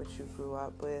family in which you grew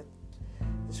up with?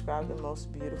 Describe the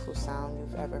most beautiful sound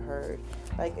you've ever heard.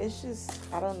 Like, it's just,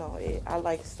 I don't know. I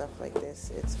like stuff like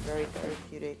this. It's very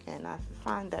therapeutic, and I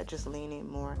find that just leaning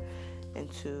more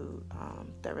into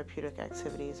therapeutic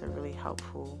activities are really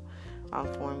helpful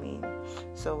for me.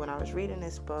 So when I was reading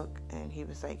this book, and he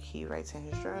was like, he writes in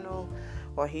his journal,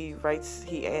 or he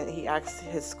asks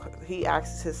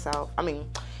himself. I mean,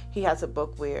 he has a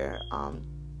book where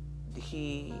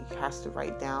he has to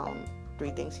write down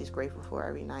 3 things he's grateful for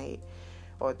every night,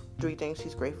 or 3 things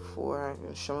he's grateful for,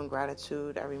 showing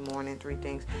gratitude every morning, 3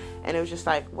 things. And it was just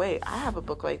like, wait, I have a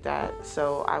book like that.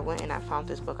 So I went and I found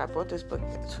this book. I bought this book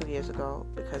 2 years ago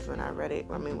because when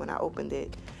I opened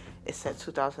it, it said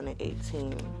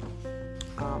 2018.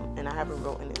 And I haven't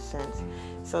written it since.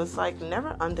 So it's like,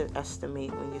 never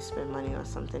underestimate when you spend money on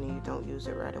something and you don't use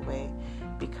it right away,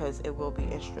 because it will be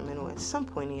instrumental at some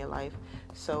point in your life.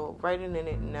 So writing in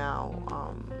it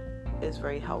now is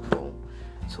very helpful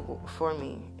for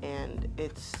me, and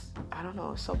it's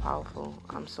so powerful.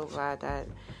 I'm so glad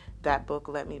that book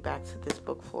led me back to this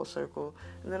book full circle.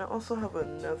 And then I also have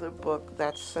another book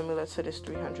that's similar to this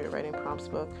 300 Writing Prompts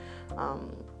book,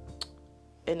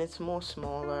 and it's more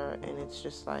smaller, and it's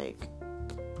just like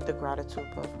the gratitude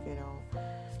book,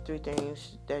 3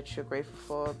 things that you're grateful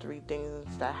for, 3 things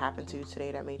that happened to you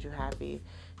today that made you happy,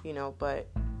 but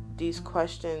these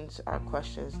questions are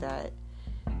questions that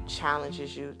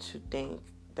challenges you to think,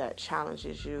 that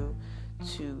challenges you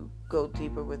to go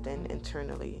deeper within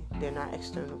internally. They're not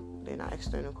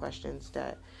external questions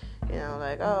that,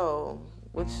 like, oh,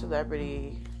 which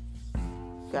celebrity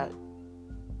got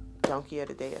donkey of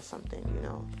the day or something,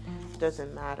 It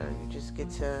doesn't matter. You just get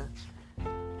to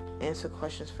answer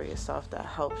questions for yourself that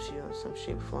helps you in some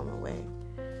shape, form, or way,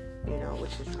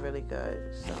 which is really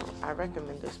good. So I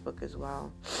recommend this book as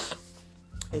well.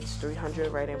 It's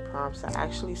 300 writing prompts. I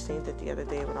actually seen it the other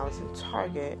day when I was in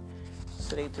Target,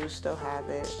 so they do still have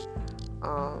it.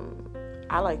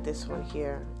 I like this one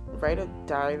here. Write a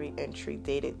diary entry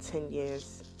dated 10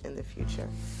 years in the future.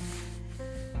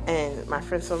 And my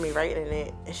friend saw me writing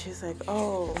it, and she's like,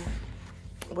 oh,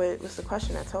 what's the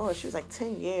question? I told her. She was like,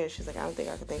 10 years. She's like, I don't think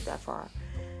I could think that far.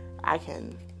 I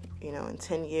can, in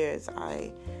 10 years,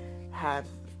 I have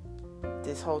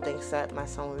this whole thing set. My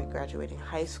son will be graduating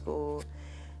high school,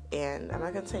 and I'm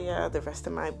not going to tell you the rest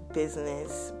of my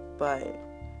business, but,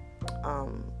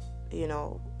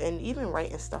 and even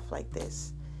writing stuff like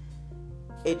this,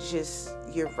 it's just,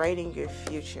 you're writing your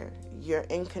future. You're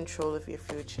in control of your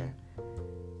future.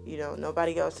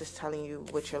 Nobody else is telling you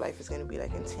what your life is going to be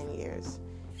like in 10 years.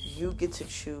 You get to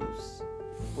choose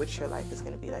what your life is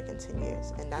going to be like in 10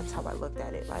 years. And that's how I looked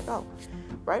at it. Like, oh,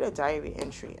 write a diary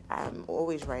entry. I'm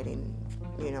always writing,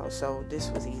 so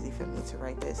this was easy for me to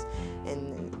write this.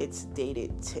 And it's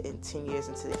dated 10 years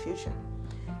into the future.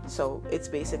 So it's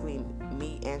basically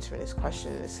me answering this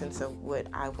question in the sense of what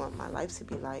I want my life to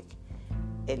be like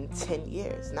in 10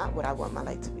 years. Not what I want my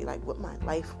life to be like, what my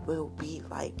life will be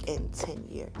like in 10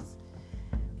 years.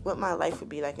 What my life would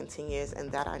be like in 10 years,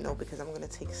 and that I know because I'm going to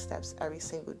take steps every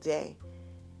single day.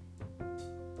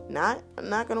 I'm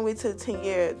not going to wait till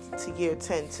year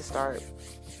 10 to start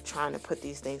trying to put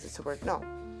these things into work. No.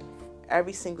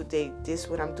 Every single day,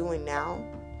 what I'm doing now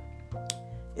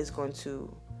is going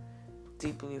to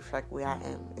deeply reflect where I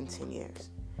am in 10 years.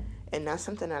 And that's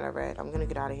something that I read. I'm going to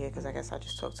get out of here because I guess I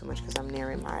just talked too much because I'm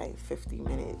nearing my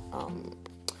 50-minute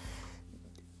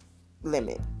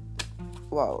limit.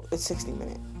 Well, it's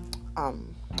 60-minute.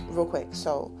 Real quick.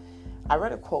 So I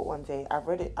read a quote one day. I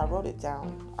wrote it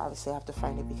down. Obviously, I have to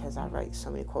find it because I write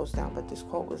so many quotes down. But this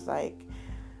quote was like,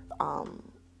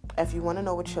 if you want to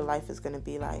know what your life is going to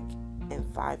be like in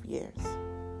 5 years,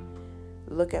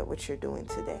 look at what you're doing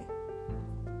today.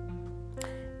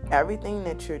 Everything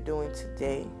that you're doing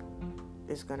today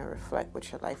is going to reflect what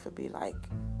your life will be like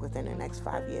within the next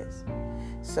 5 years.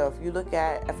 So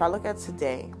if I look at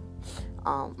today,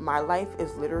 my life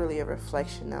is literally a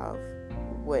reflection of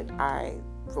what I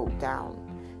wrote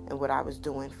down and what I was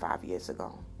doing 5 years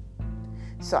ago.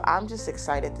 So I'm just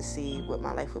excited to see what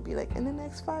my life will be like in the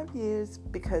next 5 years,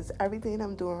 because everything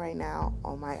I'm doing right now,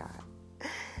 oh my God,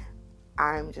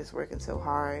 I'm just working so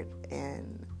hard,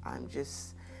 and I'm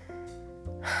just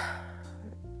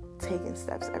taking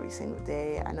steps every single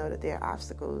day. I know that there are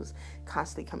obstacles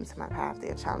constantly coming to my path.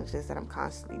 There are challenges that I'm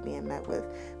constantly being met with,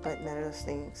 but none of those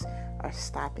things are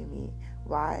stopping me.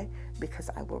 Why? Because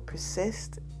I will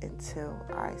persist until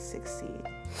I succeed.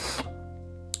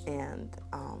 And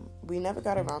we never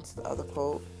got around to the other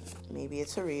quote. Maybe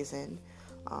it's a reason,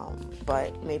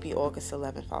 but maybe August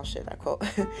 11th I'll share that quote.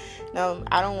 No,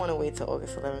 I don't want to wait till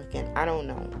August 11th again. I don't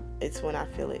know. It's when I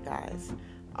feel it, guys.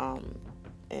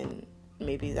 And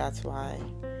maybe that's why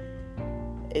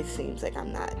it seems like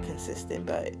I'm not consistent,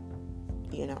 but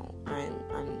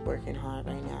I'm working hard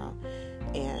right now,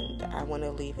 and I want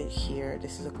to leave it here.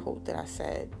 This is a quote that I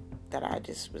said that I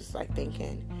just was like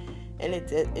thinking, and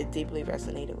it deeply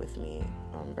resonated with me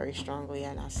very strongly.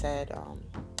 And I said,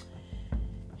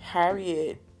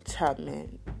 Harriet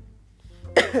Tubman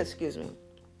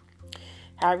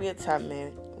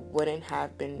wouldn't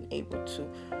have been able to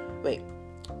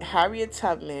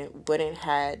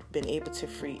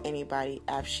free anybody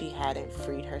if she hadn't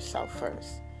freed herself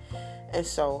first. And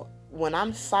so when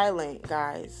I'm silent,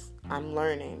 guys, I'm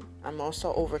learning. I'm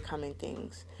also overcoming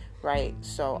things, right?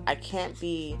 So I can't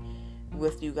be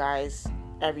with you guys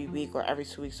every week or every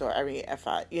 2 weeks or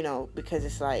because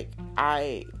it's like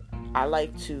I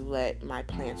like to let my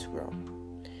plants grow.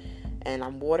 And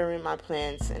I'm watering my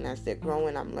plants, and as they're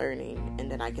growing, I'm learning, and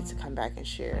then I get to come back and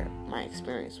share my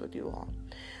experience with you all.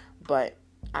 But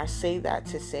I say that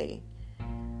to say,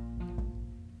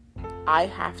 I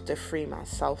have to free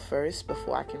myself first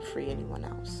before I can free anyone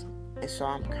else. And so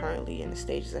I'm currently in the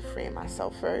stages of freeing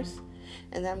myself first,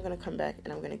 and then I'm going to come back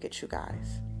and I'm going to get you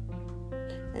guys.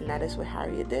 And that is what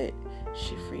Harriet did.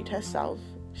 She freed herself.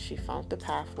 She found the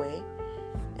pathway.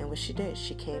 And what she did,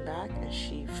 she came back and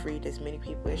she freed as many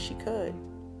people as she could.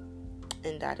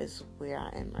 And that is where I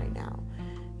am right now.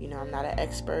 I'm not an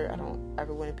expert. I don't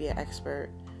ever want to be an expert.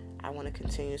 I want to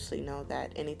continuously know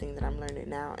that anything that I'm learning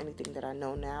now, anything that I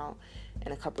know now,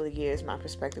 in a couple of years, my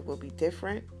perspective will be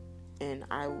different, and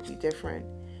I will be different,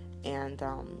 and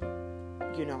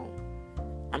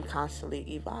I'm constantly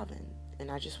evolving,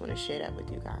 and I just want to share that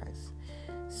with you guys.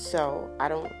 So I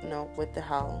don't know what the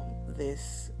hell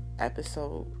this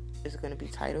episode is going to be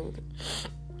titled,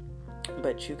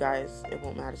 but you guys, it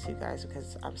won't matter to you guys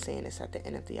because I'm saying this at the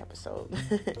end of the episode.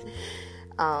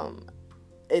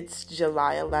 It's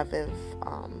July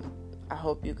 11th. I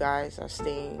hope you guys are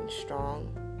staying strong,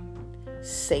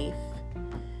 safe,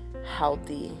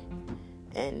 healthy,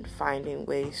 and finding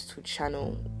ways to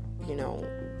channel,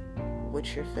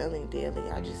 what you're feeling daily.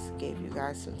 I just gave you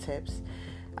guys some tips.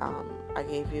 I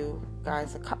gave you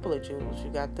guys a couple of jewels.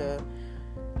 You got the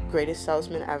Greatest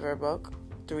Salesman Ever book,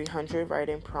 300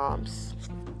 writing prompts.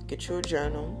 Get you a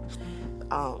journal.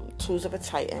 Tools of a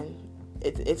Titan.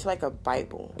 It's like a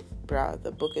Bible, bruh.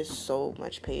 The book is so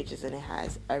much pages and it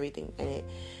has everything in it.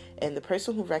 And the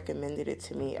person who recommended it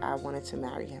to me, I wanted to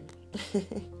marry him.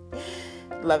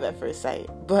 Love at first sight.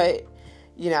 But,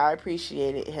 I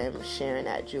appreciated him sharing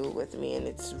that jewel with me. And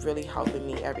it's really helping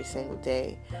me every single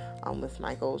day with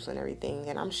my goals and everything.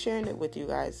 And I'm sharing it with you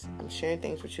guys. I'm sharing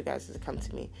things with you guys as it come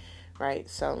to me, right?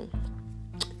 So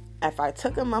if I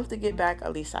took a month to get back,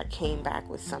 at least I came back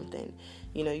with something.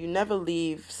 You never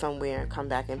leave somewhere and come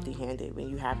back empty-handed when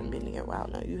you haven't been there a while.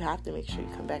 No, you have to make sure you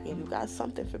come back and you got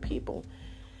something for people.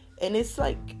 And it's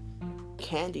like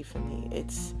candy for me.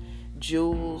 It's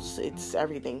jewels. It's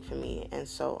everything for me. And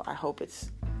so I hope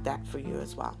it's that for you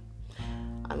as well.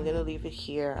 I'm going to leave it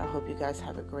here. I hope you guys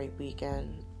have a great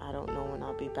weekend. I don't know when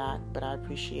I'll be back, but I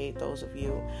appreciate those of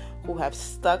you who have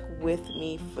stuck with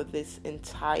me for this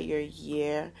entire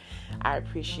year. I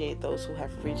appreciate those who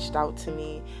have reached out to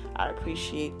me. I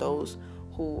appreciate those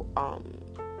who are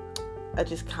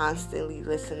just constantly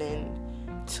listening,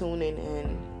 tuning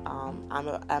in.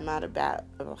 I'm at about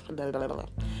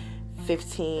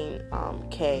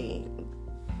 15K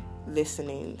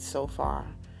listening so far.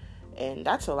 And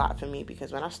that's a lot for me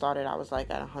because when I started, I was like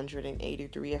at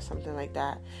 183 or something like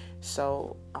that.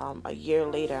 So a year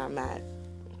later, I'm at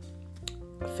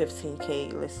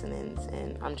 15K listenings,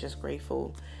 and I'm just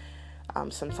grateful.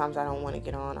 Sometimes I don't want to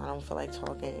get on. I don't feel like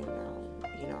talking.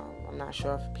 I'm not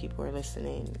sure if people are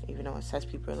listening, even though it says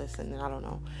people are listening. I don't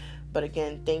know. But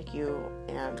again, thank you.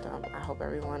 And I hope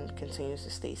everyone continues to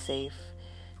stay safe,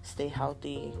 stay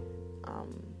healthy,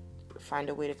 find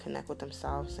a way to connect with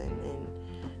themselves and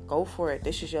go for it.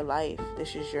 This is your life.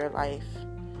 This is your life.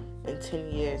 In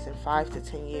 10 years, in 5 to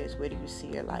 10 years, where do you see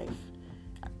your life?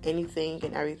 Anything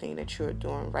and everything that you're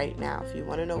doing right now. If you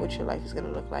want to know what your life is going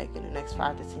to look like in the next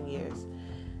 5 to 10 years,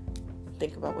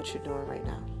 think about what you're doing right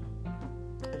now.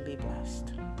 And be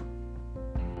blessed.